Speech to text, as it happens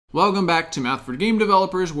Welcome back to Math for Game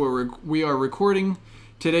Developers, where we are recording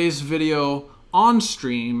today's video on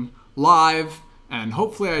stream, live, and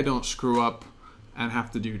hopefully I don't screw up and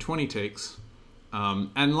have to do 20 takes.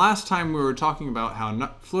 And last time we were talking about how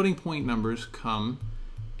floating point numbers come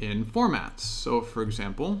in formats. So for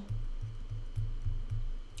example,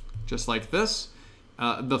 just like this,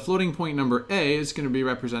 the floating point number A is going to be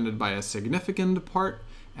represented by a significand part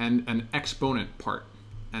and an exponent part.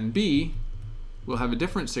 And B will have a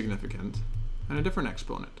different significand and a different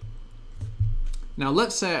exponent. Now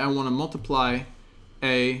let's say I want to multiply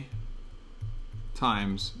A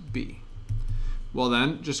times B. Well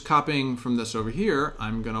then, just copying from this over here,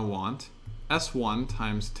 I'm going to want S1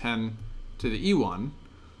 times 10 to the E1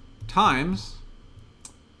 times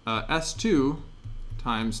S2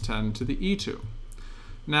 times 10 to the E2.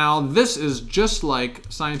 Now this is just like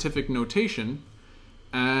scientific notation,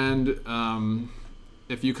 and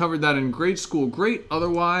if you covered that in grade school, great.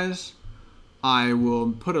 Otherwise, I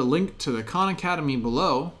will put a link to the Khan Academy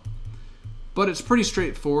below. But it's pretty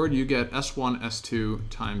straightforward. You get S1, S2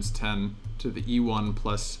 times 10 to the E1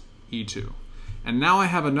 plus E2. And now I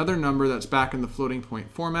have another number that's back in the floating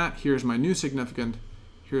point format. Here's my new significand.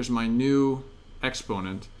 Here's my new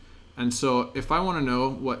exponent. And so if I want to know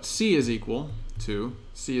what C is equal to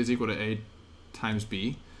A times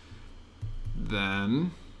B,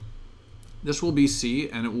 then this will be C,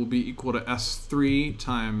 and it will be equal to S3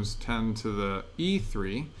 times 10 to the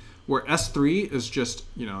E3, where S3 is just,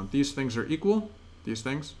 these things are equal, these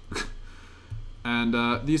things,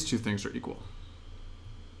 and these two things are equal.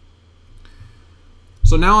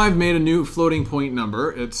 So now I've made a new floating point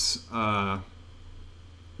number. It's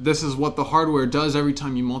this is what the hardware does every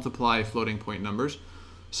time you multiply floating point numbers.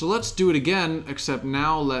 So let's do it again, except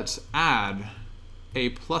now let's add A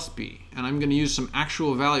plus B. And I'm going to use some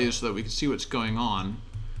actual values so that we can see what's going on.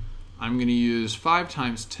 I'm going to use 5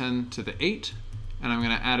 times 10 to the 8, and I'm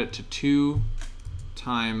going to add it to 2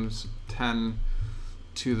 times 10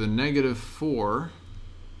 to the negative 4.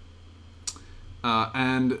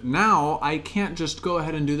 And now I can't just go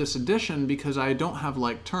ahead and do this addition because I don't have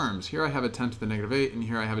like terms. Here I have a 10 to the negative 8, and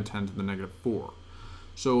here I have a 10 to the negative 4.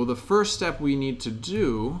 So the first step we need to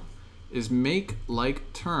do is make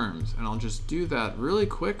like terms, and I'll just do that really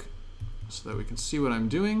quick so that we can see what I'm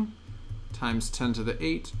doing. Times 10 to the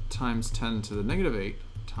 8 times 10 to the negative 8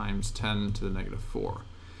 times 10 to the negative 4.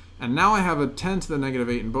 And now I have a 10 to the negative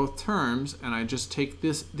 8 in both terms, and I just take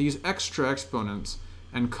these extra exponents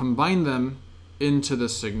and combine them into the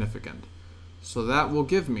significand. So that will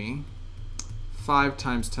give me 5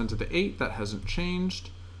 times 10 to the 8, that hasn't changed,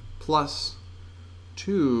 plus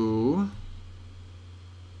 2.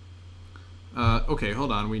 Okay,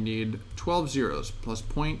 hold on. We need 12 zeros plus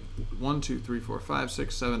 1, 2, 3, 4, 5,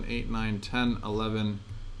 6, 7, 8, 9, 10, 11,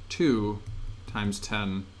 2 times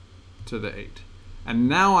 10 to the 8. And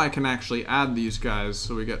now I can actually add these guys,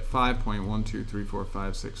 so we get 5.1, 2, 3, 4,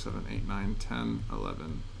 5, 6, 7, 8, 9, 10,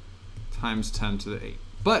 11 times 10 to the 8.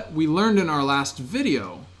 But we learned in our last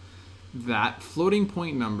video that floating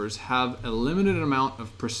point numbers have a limited amount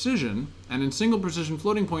of precision, and in single precision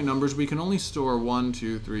floating point numbers we can only store 1,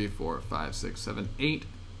 2, 3, 4, 5, 6, 7, 8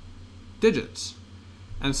 digits.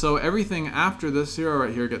 And so everything after this 0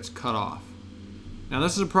 right here gets cut off. Now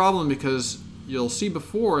this is a problem because you'll see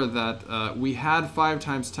before that we had 5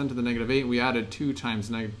 times 10 to the negative 8, we added 2 times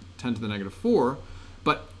 10 to the negative 4,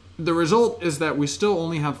 but the result is that we still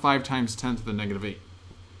only have 5 times 10 to the negative 8.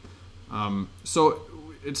 So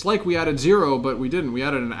it's like we added 0, but we didn't. We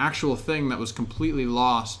added an actual thing that was completely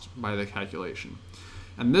lost by the calculation.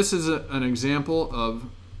 And this is an example of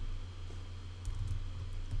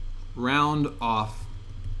round off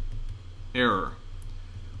error,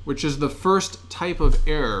 which is the first type of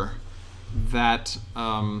error that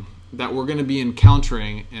that we're going to be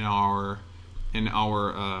encountering in our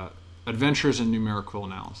adventures in numerical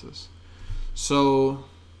analysis. So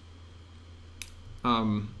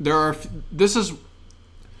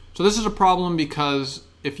this is a problem because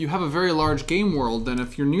if you have a very large game world, then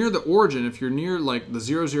if you're near the origin, if you're near like the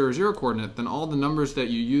 0, 0, 0 coordinate, then all the numbers that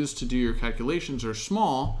you use to do your calculations are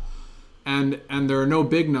small, and there are no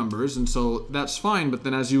big numbers, and so that's fine. But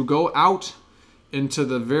then as you go out into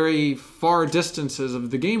the very far distances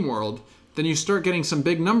of the game world, then you start getting some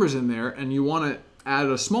big numbers in there, and you want to add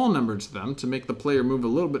a small number to them to make the player move a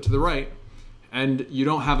little bit to the right, and you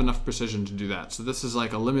don't have enough precision to do that. So this is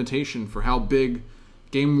like a limitation for how big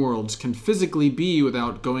game worlds can physically be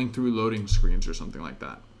without going through loading screens or something like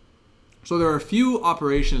that. So there are a few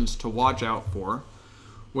operations to watch out for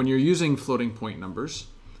when you're using floating point numbers.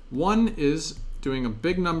 One is doing a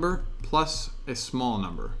big number plus a small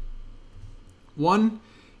number. One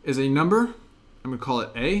is a number I'm going to call it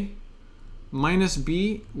A, minus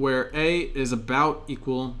B, where A is about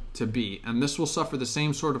equal to B. And this will suffer the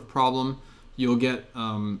same sort of problem. You'll get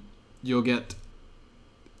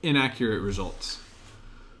inaccurate results.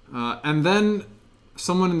 And then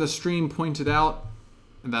someone in the stream pointed out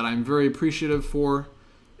that I'm very appreciative for,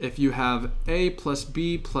 if you have A plus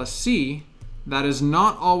B plus C, that is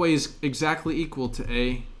not always exactly equal to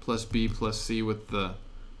A plus B plus C with the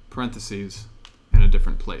parentheses in a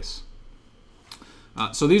different place.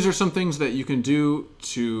 So these are some things that you can do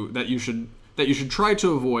that you should try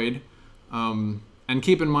to avoid, and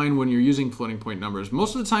keep in mind when you're using floating point numbers.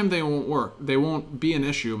 Most of the time they won't work. They won't be an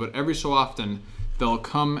issue, but every so often they'll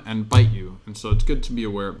come and bite you, and so it's good to be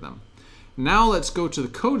aware of them. Now let's go to the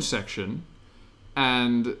code section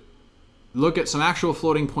and look at some actual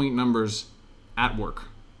floating point numbers at work.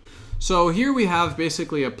 So here we have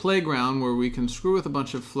basically a playground where we can screw with a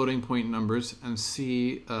bunch of floating point numbers and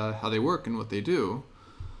see how they work and what they do.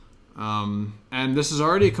 And this is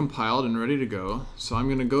already compiled and ready to go. So I'm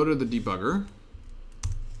going to go to the debugger.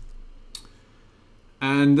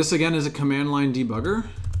 And this again is a command line debugger.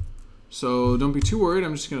 So don't be too worried.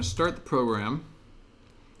 I'm just going to start the program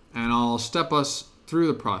and I'll step us through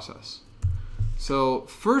the process. So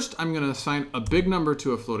first I'm going to assign a big number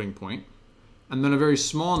to a floating point, and then a very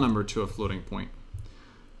small number to a floating point.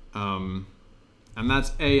 And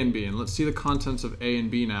that's A and B. And let's see the contents of A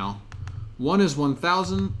and B now. One is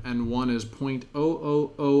 1,000 and one is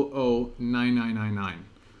 0.00009999,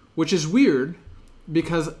 which is weird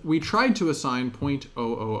because we tried to assign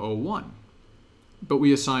 0.0001, but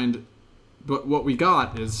what we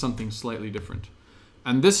got is something slightly different.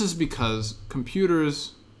 And this is because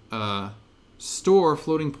computers store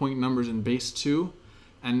floating point numbers in base 2,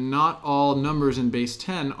 and not all numbers in base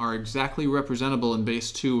 10 are exactly representable in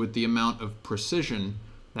base 2 with the amount of precision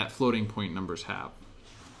that floating point numbers have.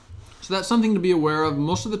 So that's something to be aware of.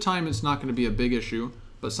 Most of the time it's not going to be a big issue,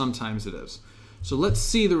 but sometimes it is. So let's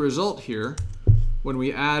see the result here when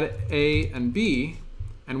we add A and B,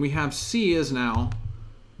 and we have C is now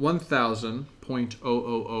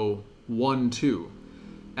 1,000.00012.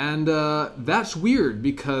 And that's weird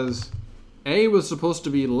because A was supposed to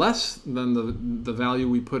be less than the value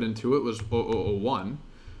we put into it, was 0.0001.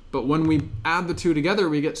 But when we add the two together,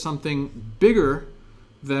 we get something bigger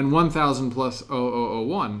than 1,000 plus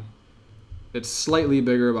 0.0001. It's slightly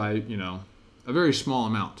bigger by, a very small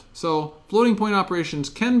amount. So floating point operations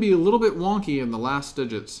can be a little bit wonky in the last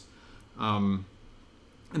digits. And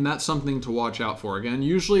that's something to watch out for. Again,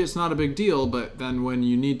 usually it's not a big deal, but then when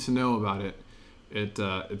you need to know about it,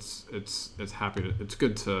 it's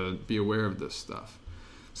good to be aware of this stuff.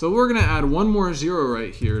 So we're going to add one more 0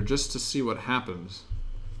 right here just to see what happens.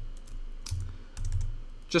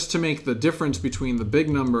 Just to make the difference between the big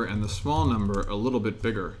number and the small number a little bit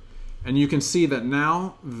bigger. And you can see that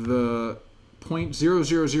now the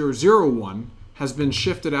 0.00001 has been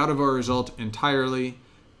shifted out of our result entirely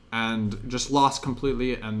and just lost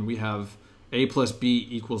completely, and we have A plus B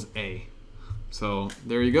equals A. So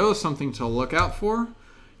there you go, something to look out for.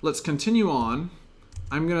 Let's continue on.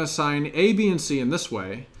 I'm going to assign A, B, and C in this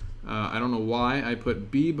way. I don't know why I put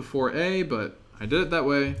B before A, but I did it that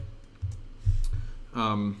way.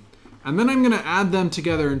 And then I'm going to add them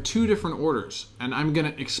together in two different orders. And I'm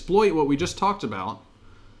going to exploit what we just talked about,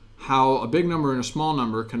 how a big number and a small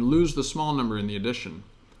number can lose the small number in the addition.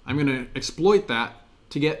 I'm going to exploit that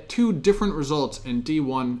to get two different results in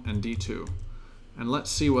D1 and D2. And let's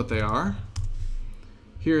see what they are.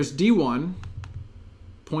 Here's D1,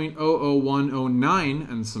 0.00109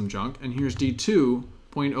 and some junk, and here's D2,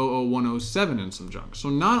 0.00107 and some junk. So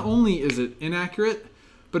not only is it inaccurate,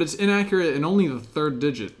 but it's inaccurate in only the third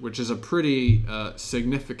digit, which is a pretty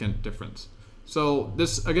significant difference. So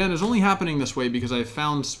this, again, is only happening this way because I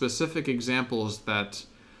found specific examples that,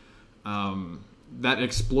 that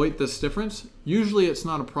exploit this difference. Usually it's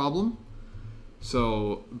not a problem.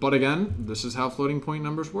 So, but again, this is how floating point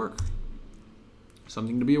numbers work.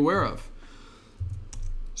 Something to be aware of.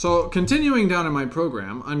 So continuing down in my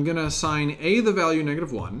program, I'm going to assign A the value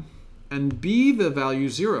 -1 and B the value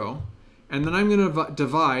 0, and then I'm going to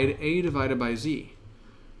divide A divided by Z.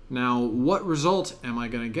 Now, what result am I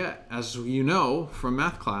going to get? As you know from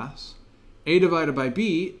math class, A divided by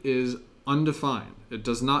B is undefined. It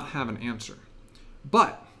does not have an answer.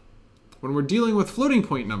 But when we're dealing with floating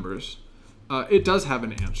point numbers, it does have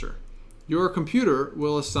an answer. Your computer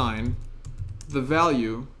will assign the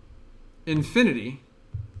value infinity,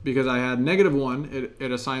 because I had -1,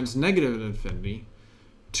 it assigns negative infinity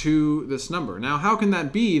to this number. Now, how can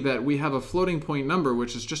that be that we have a floating point number,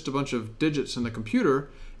 which is just a bunch of digits in the computer,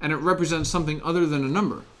 and it represents something other than a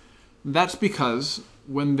number? That's because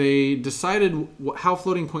when they decided how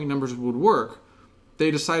floating point numbers would work, they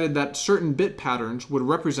decided that certain bit patterns would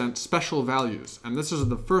represent special values. And this is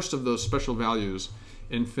the first of those special values,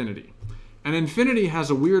 infinity. And infinity has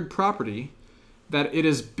a weird property that it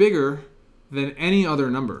is bigger than any other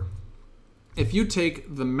number. If you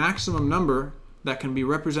take the maximum number that can be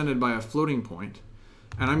represented by a floating point,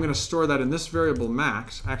 and I'm going to store that in this variable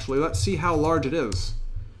max. Actually, let's see how large it is.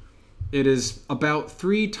 It is about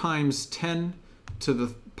 3 times 10 to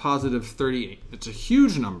the positive 38. It's a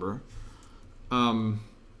huge number,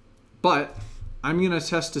 but I'm going to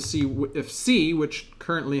test to see if c, which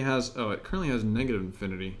currently has, it currently has negative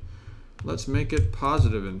infinity. Let's make it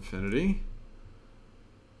positive infinity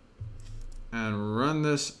and run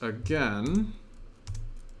this again.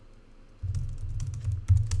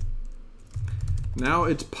 Now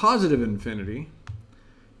it's positive infinity,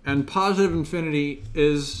 and positive infinity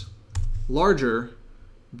is larger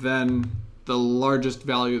than the largest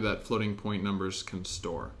value that floating point numbers can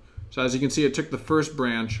store. So as you can see, it took the first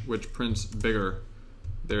branch, which prints bigger.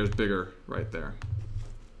 There's bigger right there.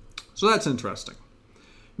 So that's interesting.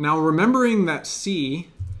 Now remembering that c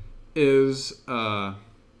is and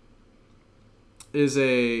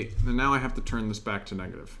now I have to turn this back to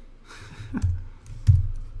negative.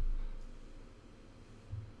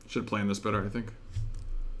 Should have planned this better, I think.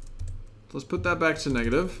 Let's put that back to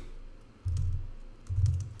negative.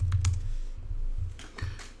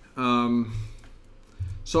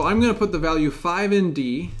 So I'm going to put the value 5 in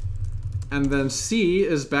D, and then C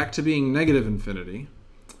is back to being negative infinity.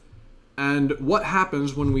 And what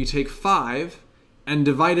happens when we take 5 and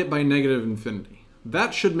divide it by negative infinity?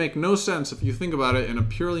 That should make no sense if you think about it in a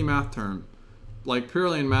purely math term, like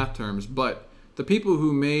purely in math terms, but the people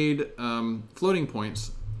who made floating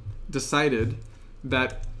points decided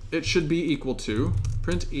that it should be equal to,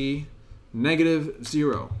 print E, negative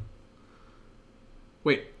 0.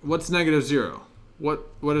 Wait, what's negative 0?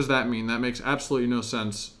 What does that mean? That makes absolutely no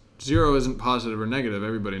sense. 0 isn't positive or negative,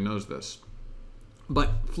 everybody knows this.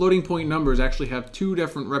 But floating point numbers actually have 2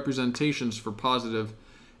 different representations for positive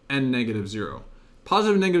and negative 0.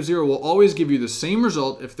 Positive and negative 0 will always give you the same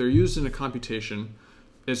result if they're used in a computation.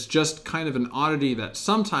 It's just kind of an oddity that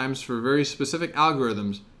sometimes for very specific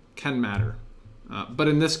algorithms can matter. But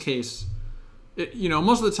in this case,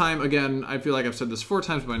 most of the time, again, I feel like I've said this 4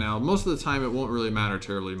 times by now, most of the time it won't really matter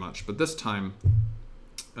terribly much. But this time,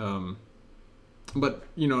 in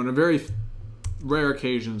a very rare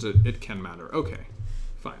occasions, it can matter. Okay,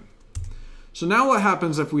 fine. So now what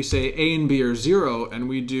happens if we say A and B are 0 and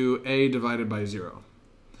we do A divided by 0?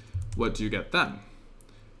 What do you get then?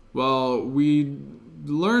 Well, we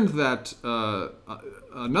learned that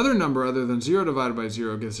another number other than 0 divided by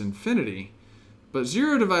 0 gives infinity. But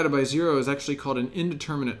 0 divided by 0 is actually called an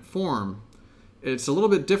indeterminate form. It's a little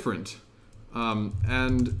bit different.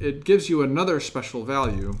 And it gives you another special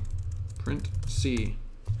value, print C,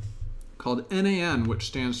 called NaN, which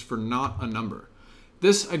stands for not a number.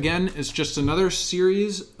 This, again, is just another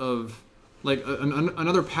series of,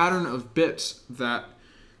 another pattern of bits that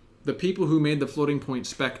the people who made the floating point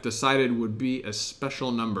spec decided would be a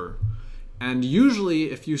special number. And usually,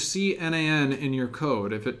 if you see NaN in your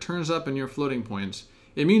code, if it turns up in your floating points,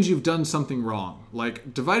 it means you've done something wrong.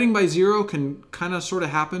 Like, dividing by 0 can kind of sort of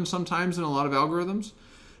happen sometimes in a lot of algorithms,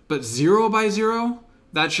 but 0 by 0,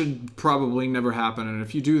 that should probably never happen. And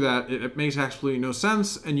if you do that, it makes absolutely no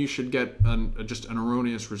sense, and you should get just an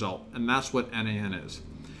erroneous result. And that's what NaN is.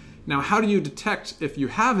 Now, how do you detect if you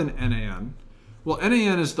have an NaN? Well,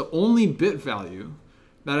 NaN is the only bit value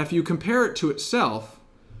that if you compare it to itself,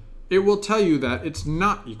 it will tell you that it's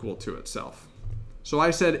not equal to itself. So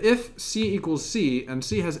I said if C equals C, and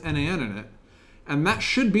C has NaN in it, and that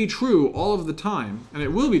should be true all of the time, and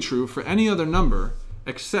it will be true for any other number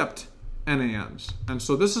except NaNs. And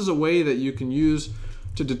so this is a way that you can use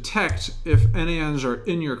to detect if NaNs are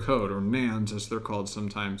in your code, or NaNs as they're called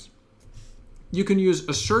sometimes. You can use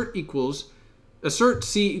assert C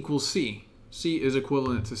equals C. C is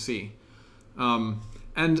equivalent to C.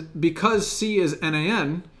 And because C is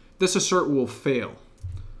NaN, this assert will fail.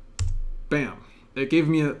 Bam. It gave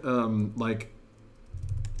me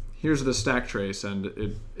here's the stack trace, and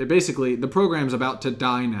it basically, the program's about to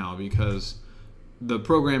die now because the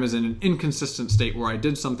program is in an inconsistent state where I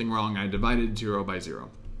did something wrong. I divided 0 by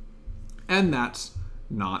 0. And that's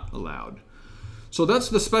not allowed. So that's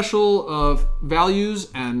the special of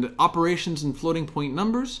values and operations in floating point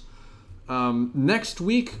numbers. Next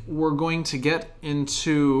week, we're going to get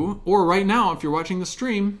into, or right now, if you're watching the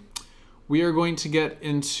stream, we are going to get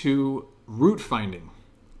into root finding,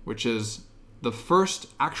 which is the first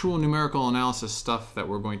actual numerical analysis stuff that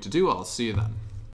we're going to do. I'll see you then.